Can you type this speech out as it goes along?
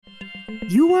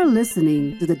You are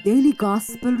listening to the Daily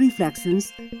Gospel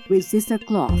Reflections with Sister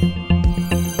Cloth.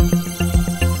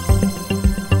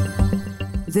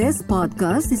 This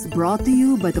podcast is brought to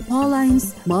you by the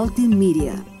Paulines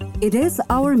Multimedia. It is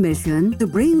our mission to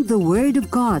bring the Word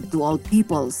of God to all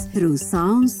peoples through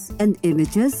sounds and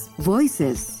images,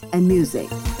 voices, and music.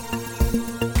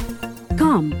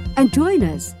 Come and join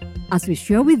us as we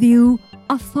share with you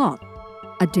a thought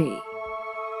a day.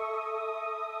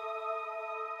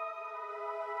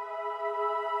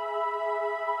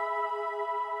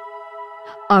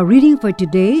 Our reading for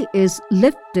today is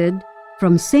lifted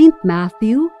from St.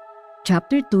 Matthew,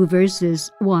 chapter 2, verses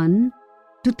 1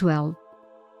 to 12.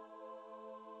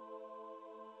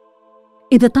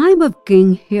 In the time of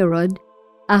King Herod,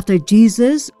 after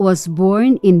Jesus was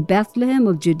born in Bethlehem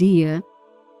of Judea,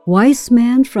 wise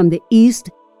men from the east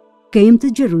came to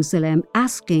Jerusalem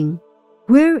asking,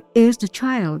 "Where is the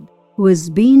child who has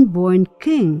been born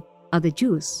King of the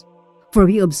Jews? For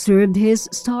we observed his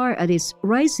star at its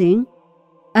rising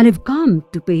and have come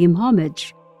to pay him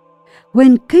homage."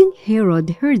 When King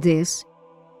Herod heard this,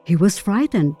 he was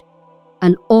frightened,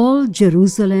 and all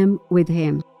Jerusalem with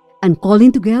him. And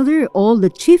calling together all the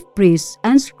chief priests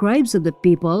and scribes of the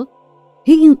people,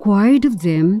 he inquired of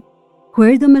them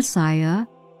where the Messiah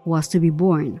was to be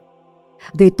born.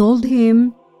 They told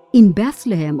him, "In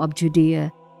Bethlehem of Judea,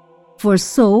 for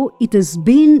so it has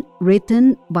been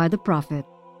written by the prophet.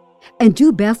 And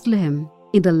you, Bethlehem,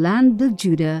 in the land of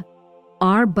Judah,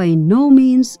 are by no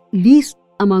means least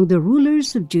among the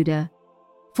rulers of Judah,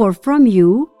 for from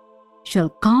you shall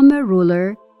come a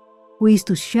ruler who is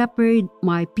to shepherd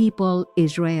my people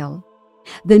Israel."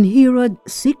 Then Herod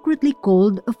secretly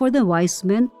called for the wise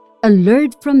men and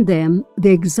learned from them the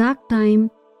exact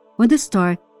time when the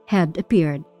star had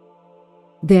appeared.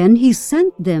 Then he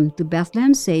sent them to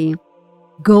Bethlehem, saying,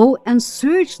 "Go and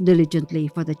search diligently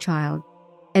for the child,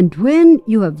 and when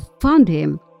you have found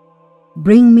him,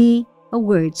 bring me a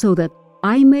word so that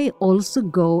I may also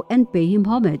go and pay him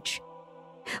homage."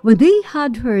 When they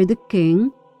had heard the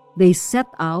king, they set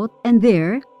out, and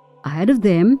there, ahead of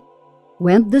them,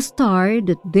 went the star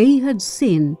that they had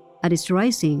seen at its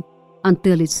rising,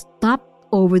 until it stopped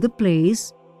over the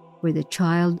place where the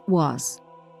child was.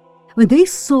 When they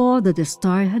saw that the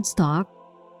star had stopped,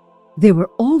 they were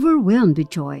overwhelmed with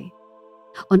joy.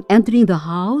 On entering the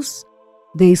house,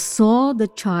 they saw the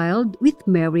child with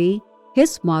Mary,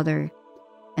 his mother,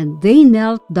 and they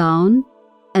knelt down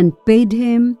and paid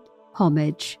him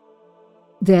homage.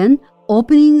 Then,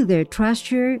 opening their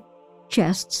treasure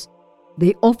chests,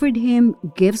 they offered him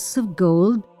gifts of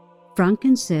gold,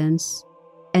 frankincense,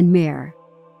 and myrrh.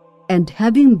 And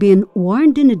having been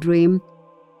warned in a dream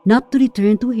not to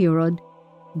return to Herod,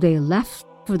 they left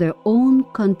for their own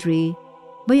country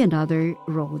by another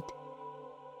road.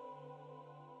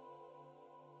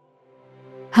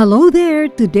 Hello there!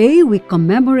 Today we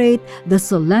commemorate the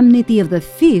solemnity of the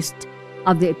feast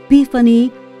of the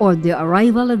Epiphany, or the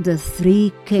arrival of the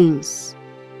three kings.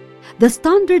 The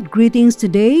standard greetings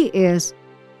today is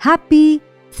Happy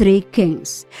Three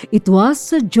Kings. It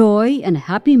was a joy and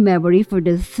happy memory for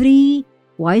the three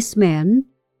wise men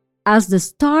as the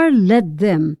star led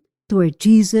them to where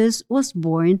Jesus was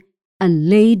born and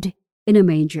laid in a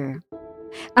manger.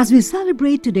 As we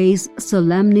celebrate today's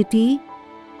solemnity,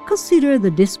 consider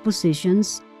the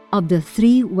dispositions of the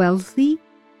three wealthy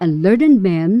and learned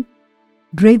men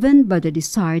driven by the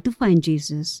desire to find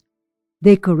Jesus.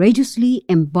 They courageously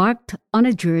embarked on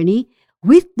a journey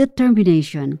with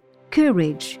determination,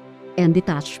 courage, and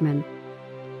detachment.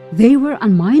 They were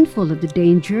unmindful of the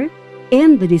danger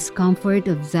and the discomfort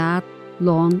of that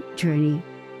long journey.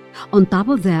 On top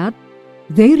of that,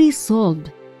 they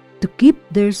resolved to keep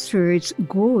their search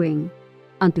going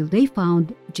until they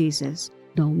found Jesus,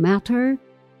 no matter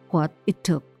what it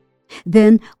took.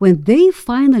 Then, when they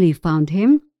finally found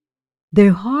him,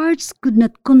 their hearts could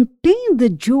not contain the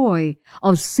joy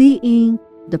of seeing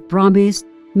the promised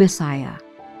Messiah.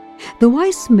 The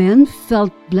wise men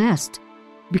felt blessed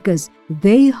because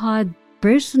they had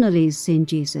personally seen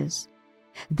Jesus.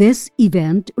 This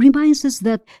event reminds us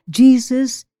that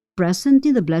Jesus, present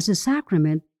in the Blessed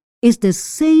Sacrament, is the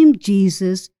same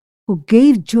Jesus who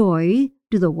gave joy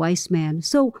to the wise men.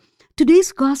 So,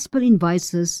 today's Gospel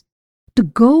invites us to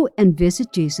go and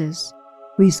visit Jesus,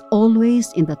 who is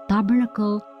always in the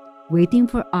tabernacle waiting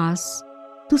for us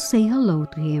to say hello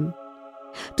to him.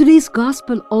 Today's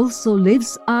Gospel also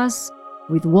leaves us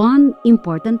with one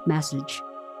important message.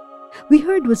 We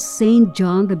heard what St.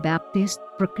 John the Baptist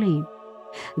proclaimed,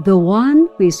 "The one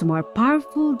who is more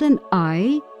powerful than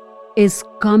I is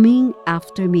coming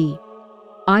after me.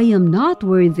 I am not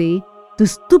worthy to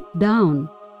stoop down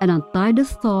and untie the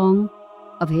thong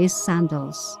of his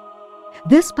sandals.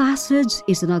 This passage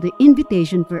is another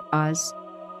invitation for us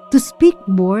to speak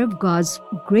more of God's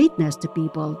greatness to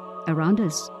people around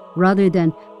us, rather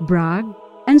than brag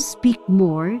and speak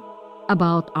more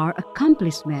about our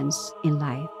accomplishments in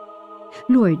life.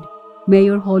 Lord, may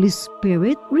your Holy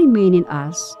Spirit remain in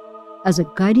us as a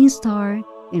guiding star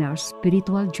in our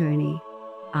spiritual journey.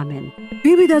 Amen.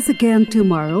 Be with us again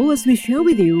tomorrow as we share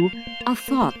with you a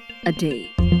thought a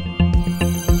day.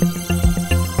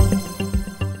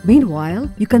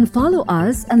 Meanwhile, you can follow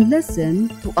us and listen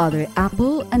to other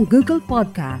Apple and Google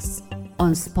podcasts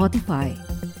on Spotify,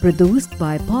 produced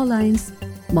by Pauline's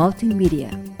Multimedia.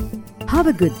 Have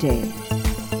a good day.